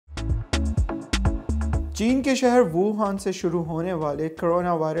چین کے شہر ووہان سے شروع ہونے والے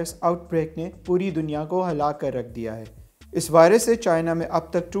کرونا وائرس آؤٹ بریک نے پوری دنیا کو ہلا کر رکھ دیا ہے۔ اس وائرس سے چائنا میں اب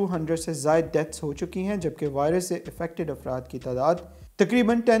تک 200 سے زائد ڈیتھس ہو چکی ہیں، جبکہ وائرس سے افیکٹڈ افراد کی تعداد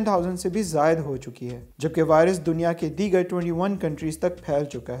تقریباً 10,000 سے بھی زائد ہو چکی ہے، جبکہ وائرس دنیا کے دیگر 21 کنٹریز تک پھیل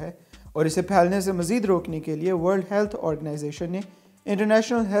چکا ہے اور اسے پھیلنے سے مزید روکنے کے لیے ورلڈ ہیلتھ آرگنائزیشن نے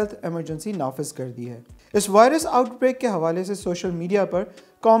انٹرنیشنل ہیلتھ ایمرجنسی نافذ کر دی ہے۔ اس وائرس آؤٹ بریک کے حوالے سے سوشل میڈیا پر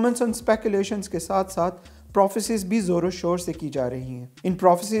کامنٹس اور اسپیکولیشنز کے ساتھ ساتھ پروفیسیز بھی زور و شور سے کی جا رہی ہیں۔ ان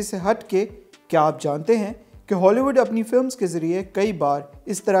پروفیسیز سے ہٹ کے کیا آپ جانتے ہیں کہ ہالی ووڈ اپنی فلمز کے ذریعے کئی بار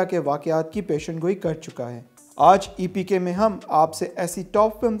اس طرح کے واقعات کی پیشن گوئی کر چکا ہے؟ آج EPK میں ہم آپ سے ایسی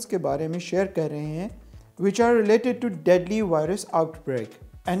ٹاپ فلمز کے بارے میں شیئر کر رہے ہیں which are related to deadly virus outbreak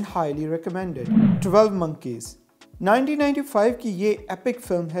and highly recommended۔ 12 Monkeys 1995 کی یہ ایپک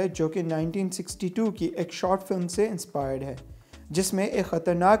فلم ہے جو کہ 1962 کی ایک شارٹ فلم سے انسپائرڈ ہے، جس میں ایک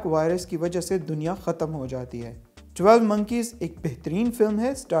خطرناک وائرس کی وجہ سے دنیا ختم ہو جاتی ہے۔ 12 Monkeys ایک بہترین فلم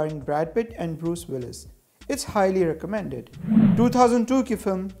ہے starring Brad Pitt and Bruce Willis۔ It's highly recommended۔ 2002 کی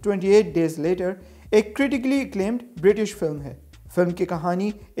فلم 28 Days Later ایک critically acclaimed برٹش فلم ہے۔ فلم کی کہانی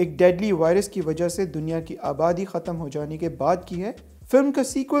ایک ڈیڈلی وائرس کی وجہ سے دنیا کی آبادی ختم ہو جانے کے بعد کی ہے۔ فلم کا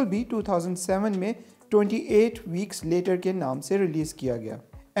سیکول بھی 2007 میں 28 Weeks Later کے نام سے ریلیز کیا گیا۔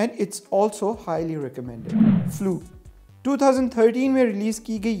 And it's also highly recommended۔ Flu 2013 میں ریلیز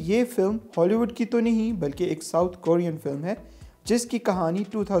کی گئی یہ فلم ہالی ووڈ کی تو نہیں بلکہ ایک ساؤتھ کورین فلم ہے، جس کی کہانی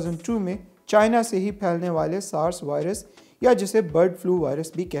 2002 میں چائنا سے ہی پھیلنے والے سارس وائرس یا جسے برڈ فلو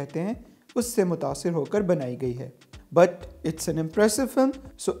وائرس بھی کہتے ہیں اس سے متاثر ہو کر بنائی گئی ہے۔ But it's an impressive film,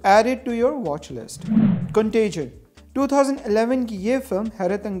 so add it to your watch list۔ Contagion 2011 کی یہ فلم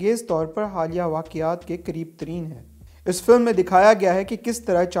حیرت انگیز طور پر حالیہ واقعات کے قریب ترین ہے۔ اس فلم میں دکھایا گیا ہے کہ کس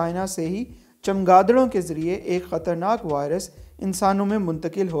طرح چائنا سے ہی چمگادڑوں کے ذریعے ایک خطرناک وائرس انسانوں میں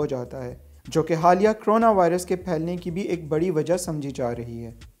منتقل ہو جاتا ہے، جو کہ حالیہ کرونا وائرس کے پھیلنے کی بھی ایک بڑی وجہ سمجھی جا رہی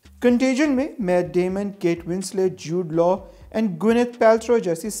ہے۔ کنٹیجن میں meat demon, Kate Winslet, Jude law and Gwyneth Paltrow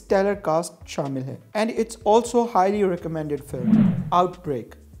جیسی اسٹیلر کاسٹ شامل ہے۔ And it's also highly recommended film. Out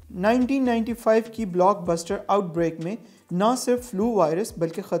break 1995 کی بلاک بسٹر آؤٹ بریک میں نہ صرف فلو وائرس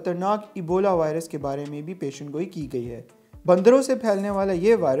بلکہ خطرناک ایبولا وائرس کے بارے میں بھی پیشن گوئی کی گئی ہے۔ بندروں سے پھیلنے والا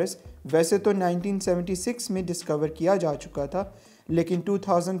یہ وائرس ویسے تو 1976 میں ڈسکور کیا جا چکا تھا، لیکن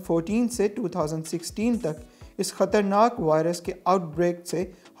 2014 سے 2016 تک اس خطرناک وائرس کے آؤٹ بریک سے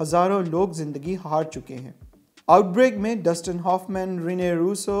ہزاروں لوگ زندگی ہار چکے ہیں۔ آؤٹ بریک میں ڈسٹن ہافمین، رینے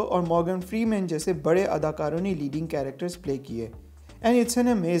روسو اور مورگن فریمین جیسے بڑے اداکاروں نے لیڈنگ کیریکٹرز پلے کیے۔ And it's an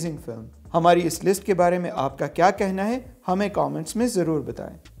amazing film. ہماری اس لسٹ کے بارے میں آپ کا کیا کہنا ہے؟ ہمیں کامنٹس میں ضرور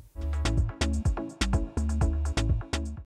بتائیں۔